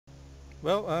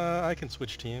Well, I can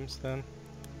switch teams then.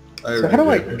 So how do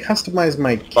I customize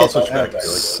my kit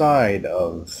outside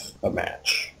of a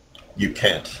match? You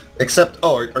can't. Except,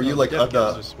 oh, are you like Death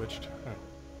just switched? Huh.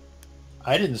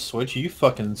 I didn't switch. You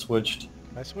fucking switched.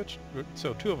 I switched.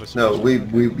 So two of us. No,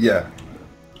 switched. yeah.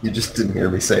 You just didn't hear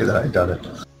me say that I'd done it.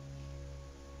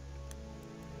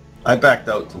 I backed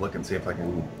out to look and see if I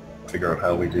can figure out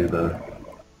how we do the...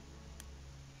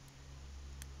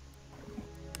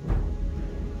 I'm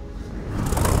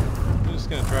just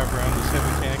gonna drive around this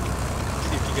heavy tank,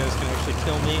 see if you guys can actually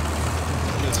kill me.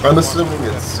 I'm assuming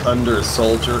it's under a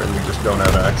soldier and we just don't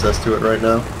have access to it right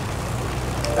now.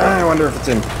 I wonder if it's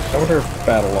in... I wonder if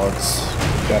Battle Logs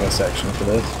got a section for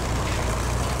this.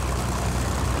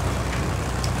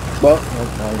 Well, no,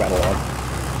 wrong Battle Log.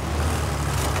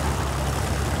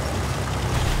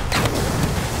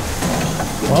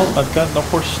 Well, I've got no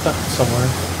horse stuck somewhere.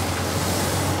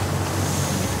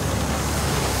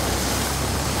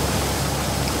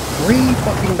 Three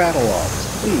fucking Battle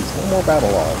Logs. Please, no more Battle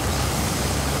Logs.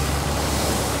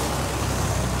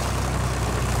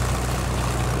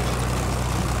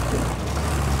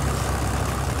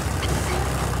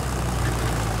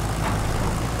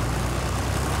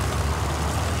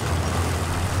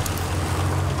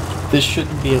 This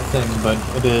shouldn't be a thing, but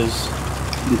it is.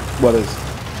 What is?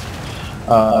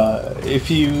 If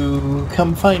you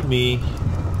come find me,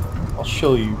 I'll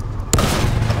show you.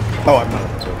 Oh, I'm not.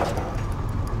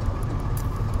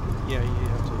 Yeah, you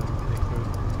have to make food.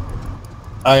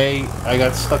 I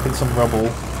got stuck in some rubble,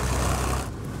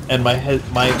 and my head,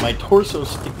 my torso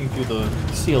sticking through the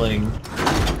ceiling.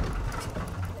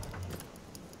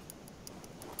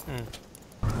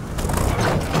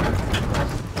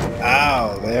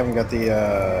 Ow! They haven't got the.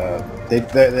 They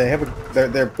have a.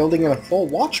 They're building in a full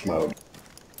watch mode.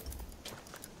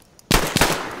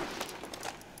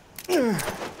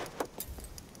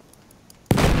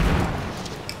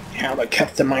 How to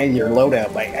customize your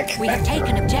loadout by X. We have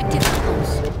taken objective apples.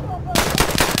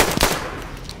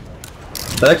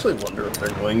 I actually wonder if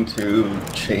they're going to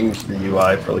change the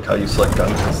UI for like how you select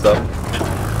guns and stuff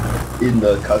in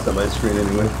the customized screen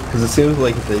anyway. Because it seems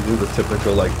like if they do the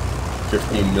typical like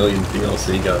 15 million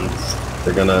DLC guns,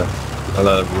 they're gonna have a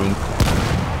lot of room.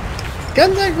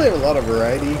 Guns actually have a lot of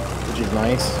variety, which is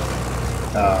nice.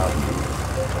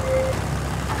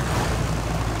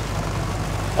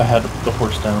 I had the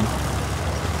horse down.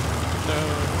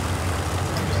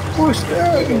 Horse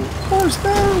down! Horse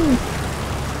down!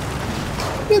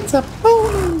 It's a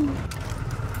pony!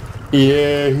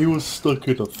 Yeah, he was stuck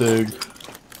in a thing.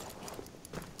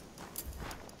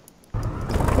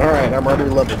 Alright, I'm already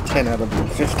level 10 out of the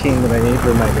 15 that I need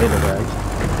for my beta bag.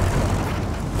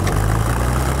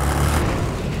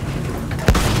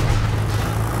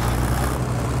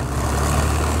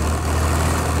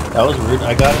 That was weird.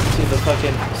 I got into the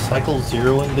fucking cycle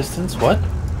zeroing distance. What?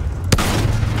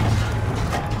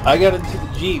 I got into the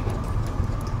Jeep.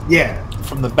 Yeah.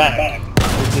 From the back.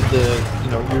 It did the,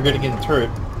 you know, you're getting in the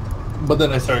turret. But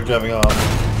then I started driving off.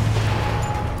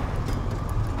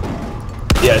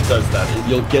 Yeah, it does that.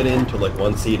 You'll get into like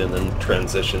one seat and then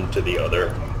transition to the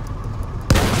other.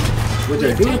 Which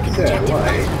I do understand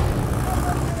why.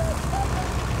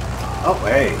 Oh,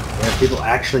 hey. We have people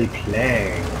actually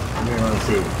playing. I'm gonna want to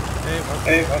see.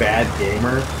 Hey, bad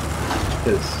gamer.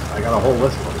 Because I got a whole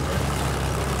list of them.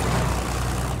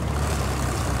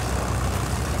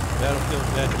 Battlefield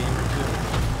bad gamer too.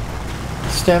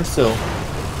 Stand still.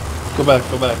 Go back,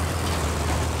 go back.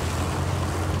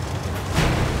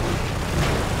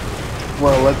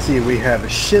 Well, let's see. We have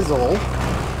Shizzle,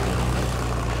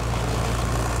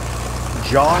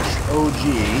 Josh OG,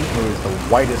 who is the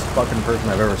whitest fucking person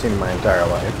I've ever seen in my entire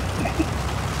life.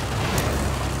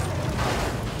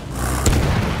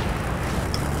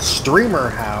 Streamer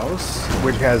House,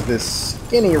 which has this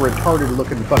skinny,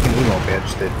 retarded-looking fucking emo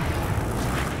bitch that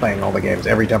playing all the games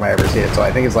every time I ever see it. So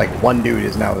I think it's like one dude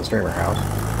is now the Streamer House.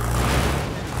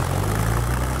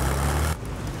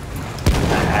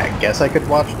 I guess I could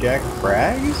watch Jack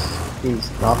Braggs. He's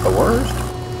not the worst.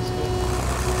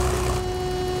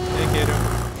 Hey, Gator.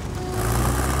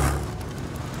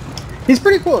 He's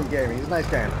pretty cool in gaming. He's a nice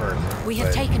guy in person. We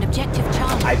have taken objective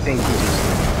Charlie. I think he just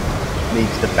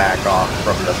needs to back off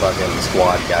from the fucking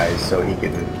squad guys so he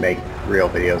can make real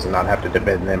videos and not have to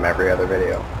depend on them every other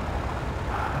video.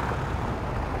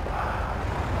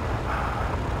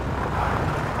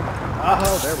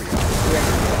 Oh, there we go.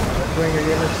 Doing your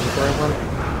gamers is the right one.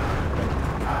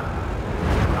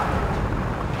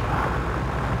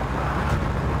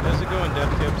 How's it going,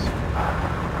 Death Tips?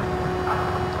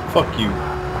 Fuck you.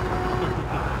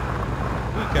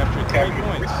 We captured 3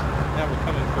 points. Now we're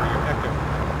coming for your Echo.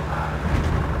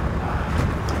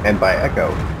 And by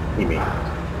echo, he means.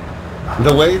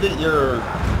 The way that your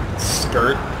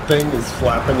skirt thing is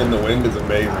flapping in the wind is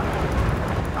amazing.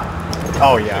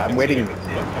 Oh yeah, I'm waiting.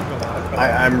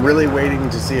 I'm really waiting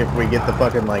to see if we get the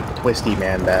fucking, like, Twisty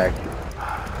Man back.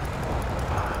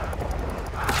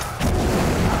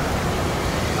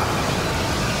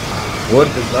 Wood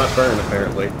does not burn,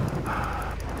 apparently.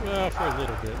 Well, for a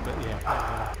little bit, but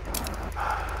yeah.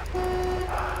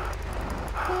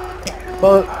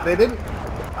 Well, they didn't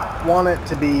want it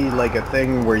to be like a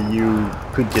thing where you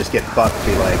could just get fucked and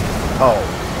be like, oh,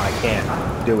 I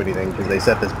can't do anything because they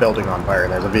set this building on fire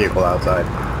and there's a vehicle outside.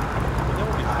 That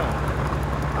would be fun.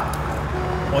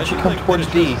 Why don't you I come think towards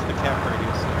that it D? shows the cap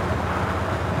radius there.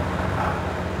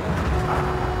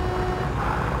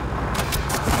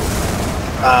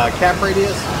 Cap radius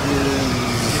is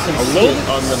You can a see little it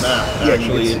on the map, Yeah, you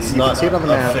actually. can It's see- you not can see it on the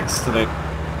map. affixed to the...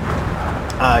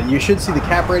 You should see the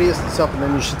cap radius itself, and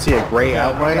then you should see a gray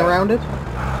outline around it.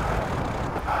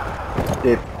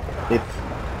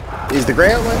 Is the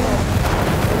gray outline?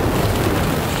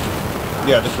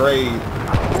 Yeah, the gray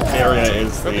area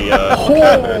is the...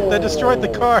 That destroyed the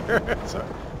car. Sorry.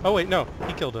 Oh wait, no,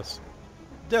 he killed us.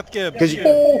 Death Gibbs.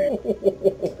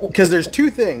 Because there's two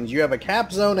things. You have a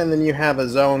cap zone, and then you have a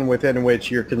zone within which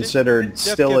you're considered Death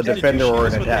still a Gibbs, did you defender shoot or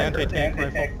us an with the attacker.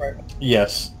 anti-tank rifle?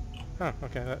 Yes. Huh,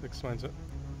 okay, that explains it.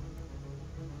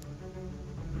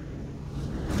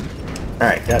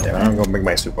 Alright, goddamn, I'm gonna bring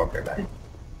my soup up there back.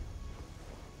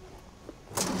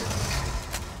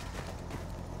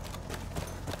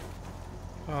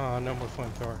 Oh, no more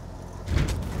flamethrower.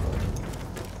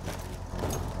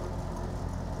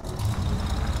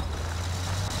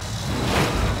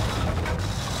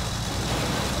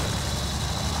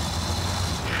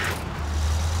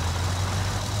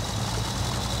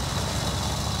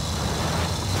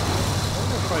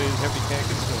 Heavy tank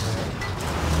is still there.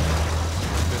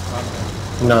 Good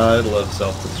comment. No, I love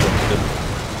self-destruction.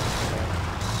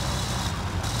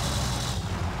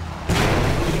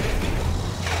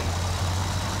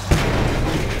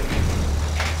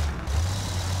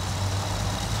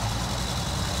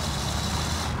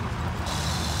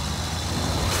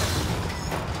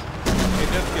 Hey,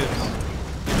 Death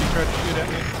Gibbs, did you try to shoot at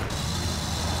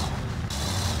me?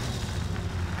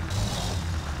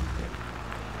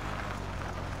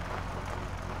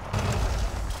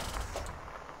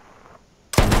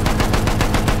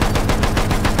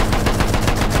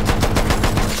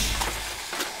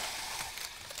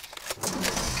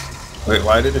 Wait,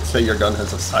 why did it say your gun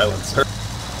has a silencer?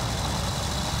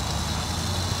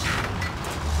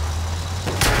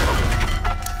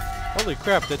 Holy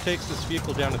crap, that takes this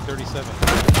vehicle down to 37.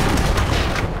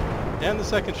 And the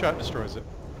second shot destroys it.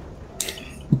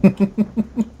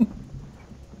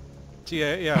 So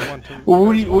yeah, I want to...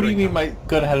 What do you mean my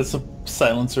gun had a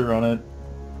silencer on it?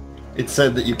 It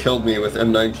said that you killed me with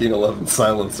M1911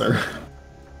 silencer.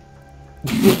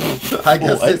 I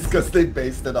guess it's because they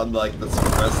based it on like the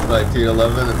suppressed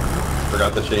 1911 and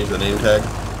forgot to change the name tag.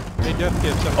 Hey, Death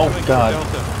Gibbs, I'm Oh, coming God. to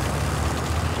Delta.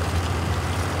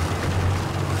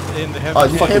 In the Oh,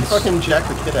 heavy you tank. can't fucking jack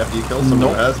the kit after you kill someone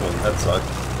Nope. who has one. That sucks.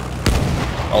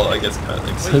 Oh, I guess it kind of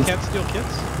makes Wait, you sense. can't steal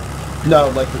kits? No,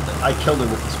 like I killed him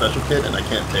with the special kit and I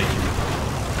can't take him.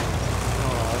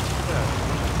 Oh, that's too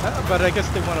bad. But I guess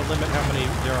they want to limit how many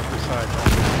there are per side.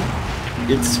 Right?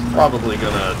 It's probably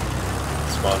gonna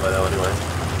spawn by now anyway.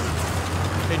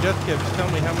 Hey, Death Gibbs,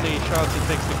 tell me how many shots it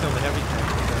takes to kill the heavy tank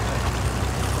with that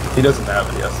thing. He doesn't have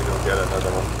it. He has to go get another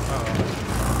one. Oh.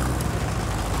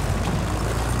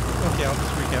 Okay, I'll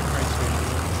just recap right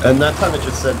soon. And that time it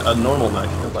just said a normal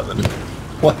 1911.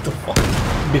 What the fuck?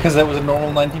 Because that was a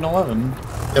normal 1911.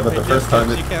 Yeah, but Hey, the first Death time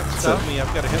Gibbs, it you can't said... stop me. I've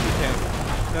got a heavy tank.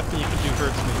 Nothing you can do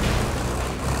hurts me.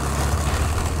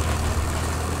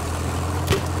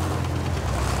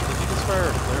 Did you just fire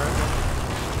a flare at me?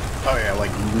 Oh yeah, like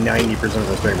 90% of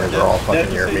the streamers are all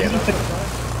fucking European. Yeah,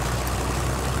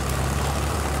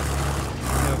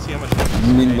 let's see how much damage You this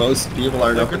mean grenade- most people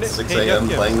aren't The up at grenade- 6 hey, Death a.m.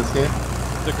 Gibbs. playing this game?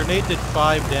 The grenade did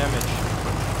 5 damage.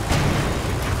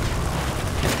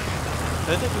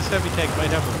 I think this heavy tank might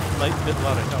have a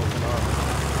lot of health and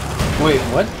armor. Wait,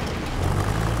 what?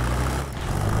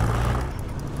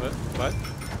 What?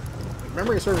 If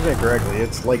memory serves me correctly,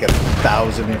 it's like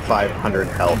 1,500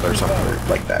 health or something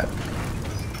like that.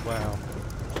 Wow.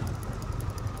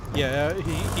 Yeah, he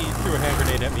threw a hand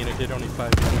grenade at me and it did only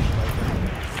 5 damage.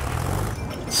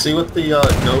 See what the,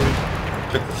 go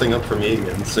pick the thing up for me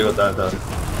and see what that does.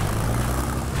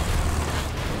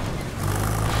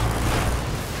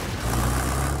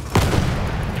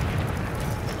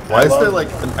 Why is there like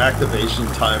an activation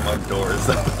time on doors?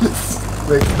 That just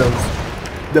makes no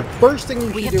The first thing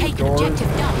you We should have do with taken doors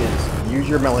objective Duff. is use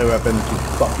your melee weapon to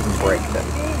fucking break them.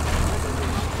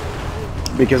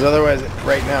 Because otherwise,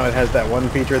 right now it has that one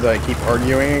feature that I keep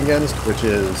arguing against, which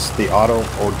is the auto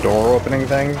or door opening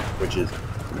thing, which is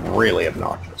really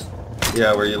obnoxious.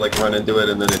 Yeah, where you like run into it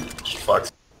and then it just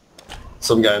fucks.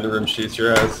 Some guy in the room shoots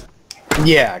your ass.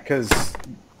 Yeah, because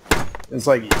it's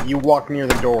like you walk near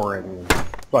the door and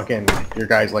fucking your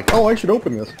guy's like, oh, I should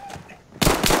open this.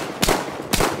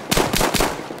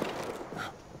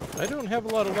 I don't have a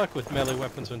lot of luck with melee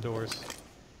weapons and doors.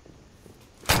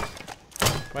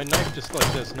 My knife just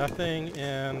like does nothing,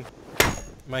 and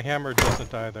my hammer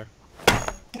doesn't either.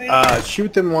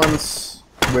 Shoot them once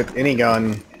with any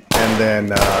gun, and then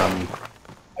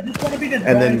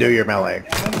do your melee.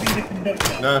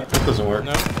 Nah, it doesn't work.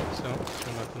 No, so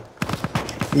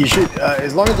nothing. You should,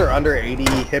 as long as they're under 80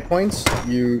 hit points,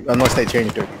 unless they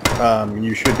changed it,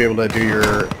 you should be able to do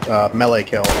your melee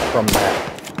kill from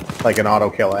that, like an auto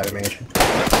kill animation.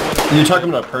 Are you talking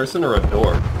about a person or a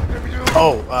door?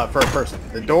 Oh, for a person.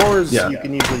 The doors, Yeah. you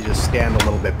can usually just stand a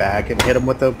little bit back and hit them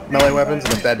with the melee weapons,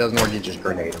 and if that doesn't work, you just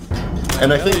grenade them.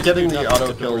 And I think getting do the nothing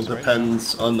auto to kill doors, right?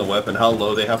 depends on the weapon, how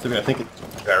low they have to be. I think it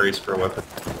varies per weapon.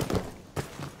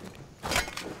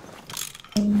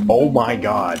 Oh my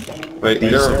god. Wait,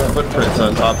 there are footprints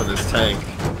on top of this tank.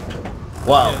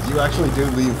 Wow, Yes. you actually do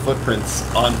leave footprints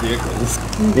on vehicles.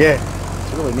 Yeah,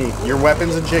 it's really neat. Your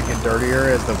weapons and shit get dirtier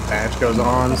as the match goes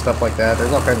on, stuff like that.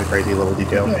 There's all kinds of crazy little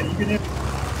details.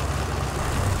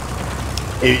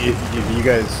 If you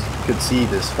guys could see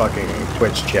this fucking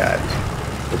Twitch chat,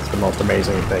 it's the most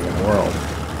amazing thing in the world.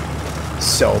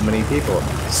 So many people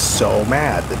so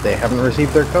mad that they haven't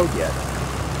received their code yet.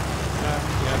 Yeah,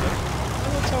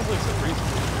 that sounds like some reason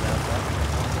for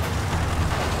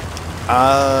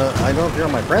that. I know if you're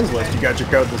on my friends list, you got your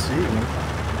code this evening.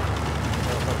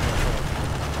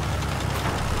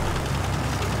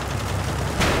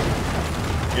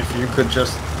 If you could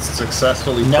just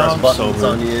successfully Now press I'm buttons sober.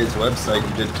 on EA's website,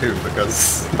 you did too,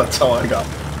 because that's how I got.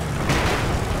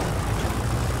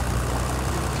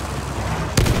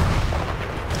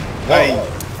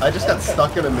 Whoa, I just got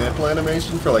stuck in a maple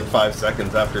animation for like 5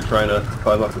 seconds after trying to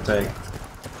climb up the tank.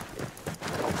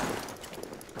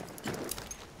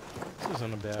 This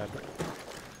isn't a bad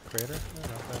crater. No,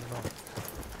 not bad at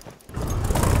all.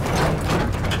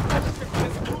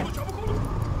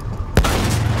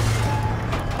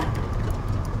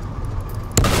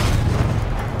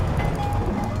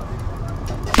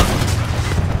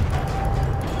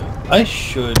 I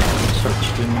should start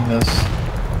streaming this.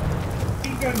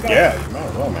 Yeah, you might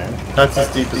as well, man. That's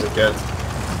as deep as it gets.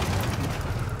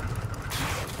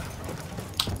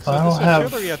 So I'll this have-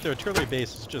 artillery at the artillery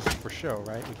base is just for show,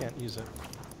 right? We can't use it.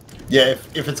 Yeah,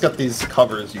 if it's got these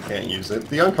covers, you can't use it.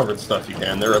 The uncovered stuff you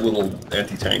can. There are little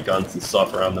anti-tank guns and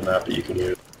stuff around the map that you can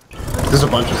use. There's a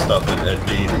bunch of stuff at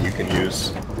B that you can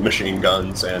use. Machine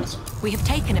guns and... We have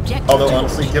taken objective Although Duff.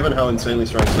 honestly, given how insanely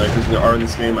strong snipers there are in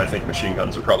this game, I think machine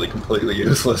guns are probably completely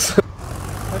useless.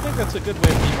 I think that's a good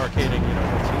way of demarcating, you know,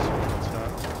 what's useful and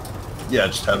what's not. Yeah,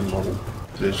 just having a little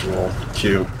visual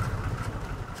cue.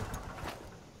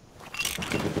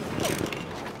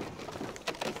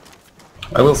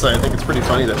 I will say, I think it's pretty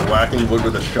funny that whacking wood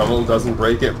with a shovel doesn't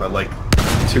break it, but like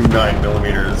 2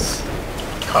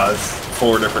 9mm cause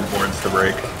 4 different boards to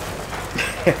break.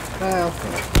 Well,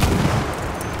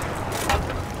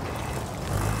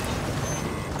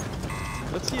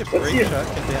 Let's see if great shot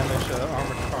can damage an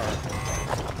armored car.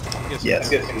 I'm guessing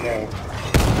yes. no.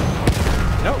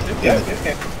 No, it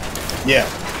can't. Yeah.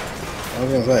 I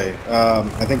was gonna say,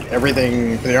 I think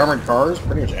everything for the armored cars,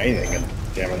 pretty much anything can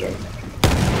damage them.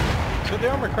 So the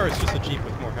armored car is just a Jeep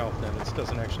with more health, then it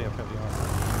doesn't actually have heavy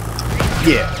armor.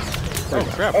 Yeah. Oh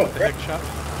crap, what the heck shot?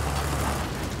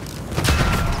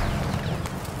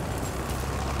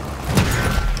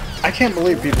 I can't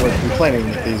believe people are complaining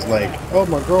that these like, oh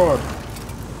my god,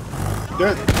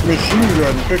 that machine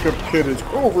gun pickup kit is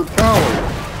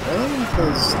overpowered.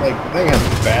 Because like the thing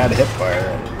has bad hip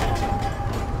fire.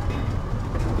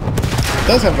 It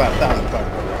does have about 1,500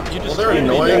 rounds. You Well, just they're shoot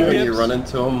annoying when you hits? run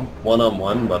into them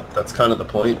one-on-one, but that's kind of the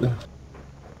point.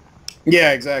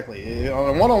 Yeah, exactly.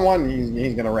 On a one-on-one,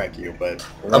 he's gonna wreck you, but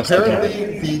the rest of the time-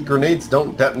 Apparently, the grenades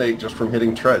don't detonate just from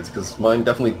hitting treads, because mine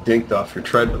definitely dinked off your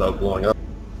tread without blowing up.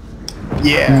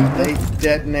 yeah, they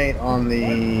detonate on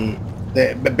the.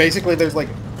 But basically, there's like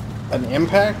an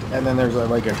impact, and then there's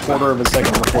like a quarter of a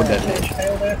second before detonation.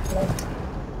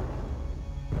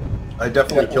 I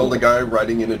definitely killed a guy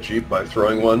riding in a Jeep by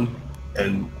throwing one,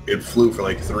 and it flew for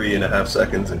like 3.5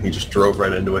 seconds, and he just drove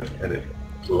right into it, and it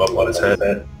blew up on his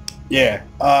head. Yeah.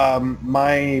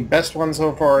 My best one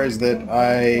so far is that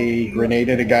I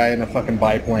grenaded a guy in a fucking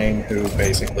biplane who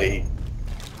basically,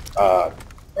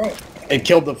 it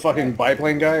killed the fucking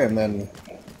biplane guy, and then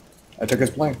I took his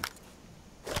plane.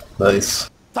 Nice.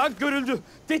 Tank görüldü.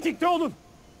 Tetikte olun.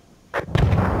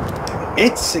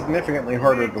 It's significantly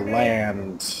harder to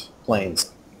land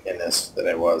planes in this than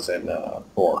it was in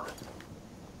 4.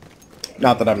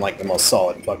 Not that I'm like the most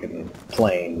solid fucking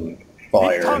plane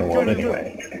flyer in the world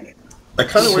anyway. I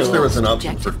kind of wish So- there was an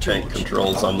option for tank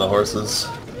controls on the horses.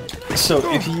 So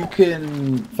if you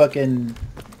can fucking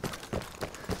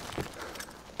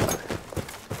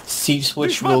seat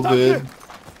switch real good,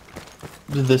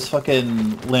 this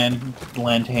fucking land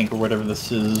tank or whatever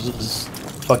this is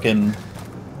fucking.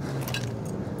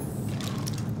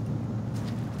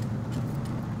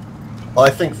 Well, I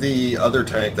think the other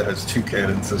tank that has 2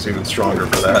 cannons is even stronger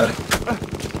for that.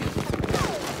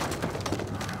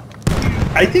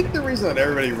 I think the reason that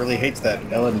everybody really hates that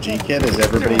LNG kit is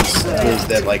is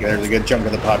that like there's a good chunk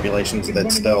of the populations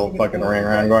that still fucking running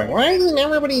around going, why isn't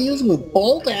everybody using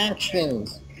bolt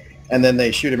actions? And then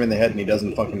they shoot him in the head and he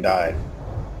doesn't fucking die.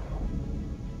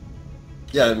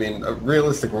 Yeah, I mean, a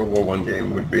realistic World War I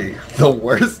game would be the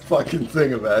worst fucking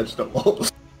thing imaginable.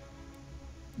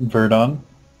 Verdon.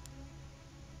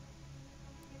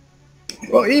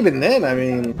 Well, even then, I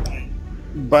mean,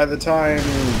 by the time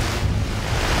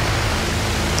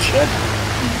shit,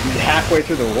 halfway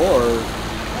through the war,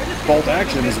 bolt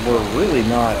actions were really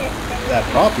not that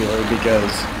popular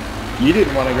because you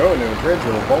didn't want to go into a trench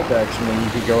with a bolt action when you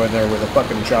could go in there with a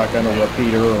fucking shotgun, a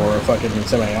repeater, or a fucking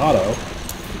semi-auto.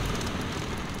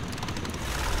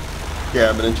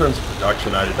 Yeah, but in terms of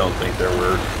production, I don't think there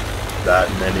were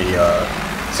that many,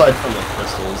 aside from the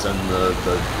pistols and the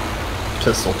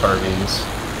pistol carbines.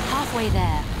 Halfway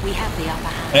there, we have the upper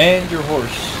hand. And your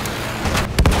horse.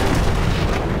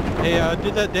 Hey,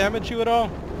 did that damage you at all?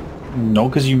 No,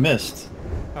 because you missed.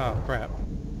 Oh, crap.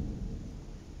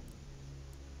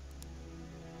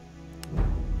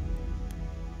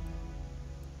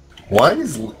 Why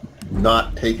is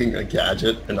not taking a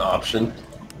gadget an option?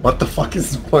 What the fuck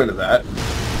is the point of that?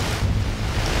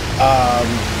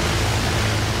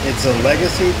 It's a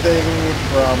legacy thing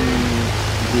from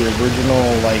the original,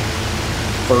 like,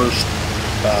 first,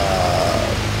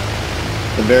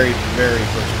 the very, very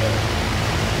first build.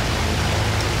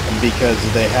 Because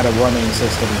they had a running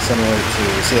system similar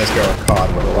to CSGO or COD,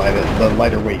 where the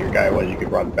lighter weight your guy was, you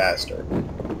could run faster.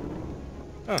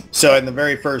 Huh. So in the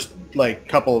very first, like,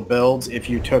 couple of builds, if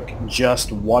you took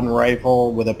just one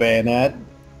rifle with a bayonet,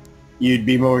 you'd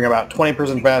be moving about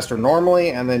 20% faster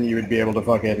normally, and then you would be able to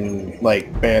fucking,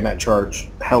 like, bayonet charge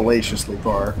hellaciously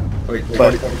far. Wait,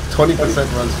 But-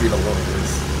 20% run speed alone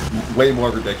is way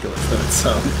more ridiculous than it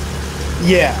sounds.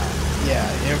 Yeah.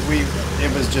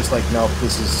 It was just like, nope,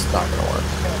 this is not going to work.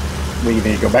 We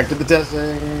need to go back to the testing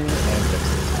and fix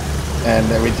it. And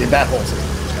then we did that whole system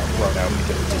just got thrown out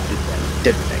because it just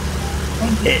didn't think.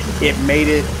 It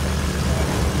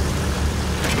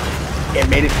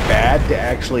made it bad to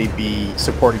actually be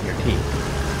supporting your team.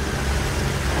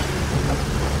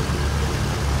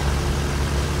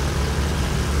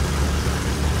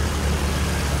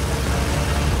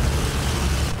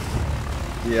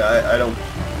 Yeah,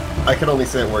 I can only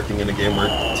see it working in a game where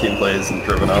team play isn't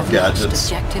driven off You've launched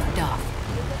gadgets. Objective Duff.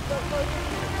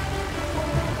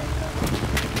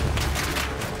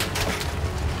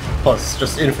 Plus,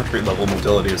 just infantry level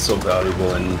mobility is so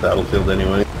valuable in Battlefield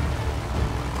anyway.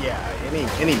 Yeah,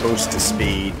 any boost to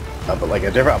speed, but like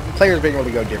players being able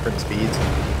to go different speeds,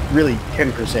 really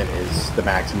 10% is the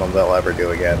maximum they'll ever do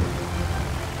again.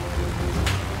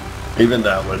 Even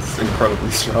that was incredibly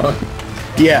strong.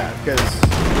 Yeah, because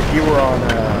if you were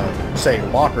on, say,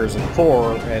 lockers in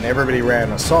 4, and everybody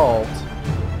ran assault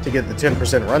to get the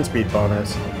 10% run speed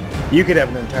bonus, you could have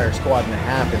an entire squad and a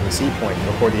half in the C point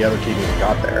before the other team even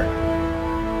got there.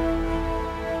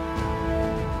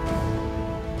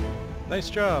 Nice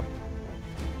job.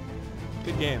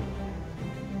 Good game.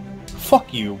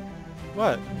 Fuck you.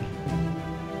 What?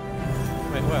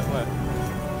 Wait, what?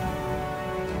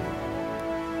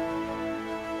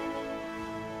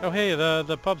 Oh, hey,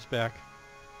 the pub's back.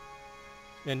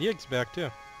 And Yig's back, too.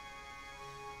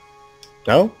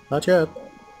 No, not yet.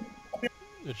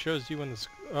 It shows you in the...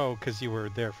 Oh, because you were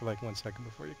there for like 1 second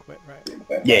before you quit, right?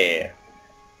 Yeah.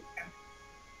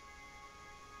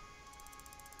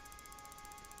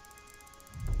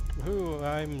 Woohoo,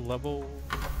 I'm level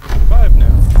 5 now.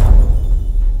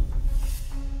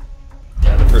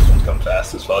 Yeah, the first one's come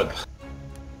fast as fuck.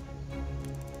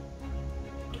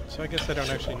 So I guess I don't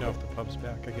actually know if the pub's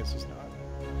back. I guess he's not.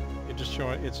 It's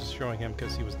just showing him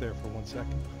because he was there for 1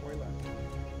 second before he left.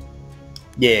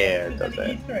 Yeah, it does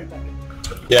that.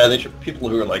 Yeah, they should, people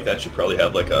who are like that should probably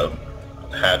have like a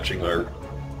hatching or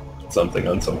something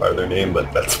on some part of their name,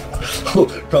 but that's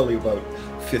probably about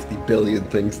 50 billion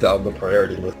things down the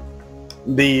priority list.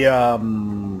 The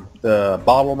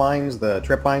bottle mines, the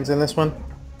trip mines in this one,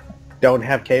 don't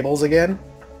have cables again,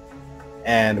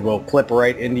 and will clip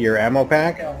right into your ammo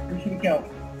pack.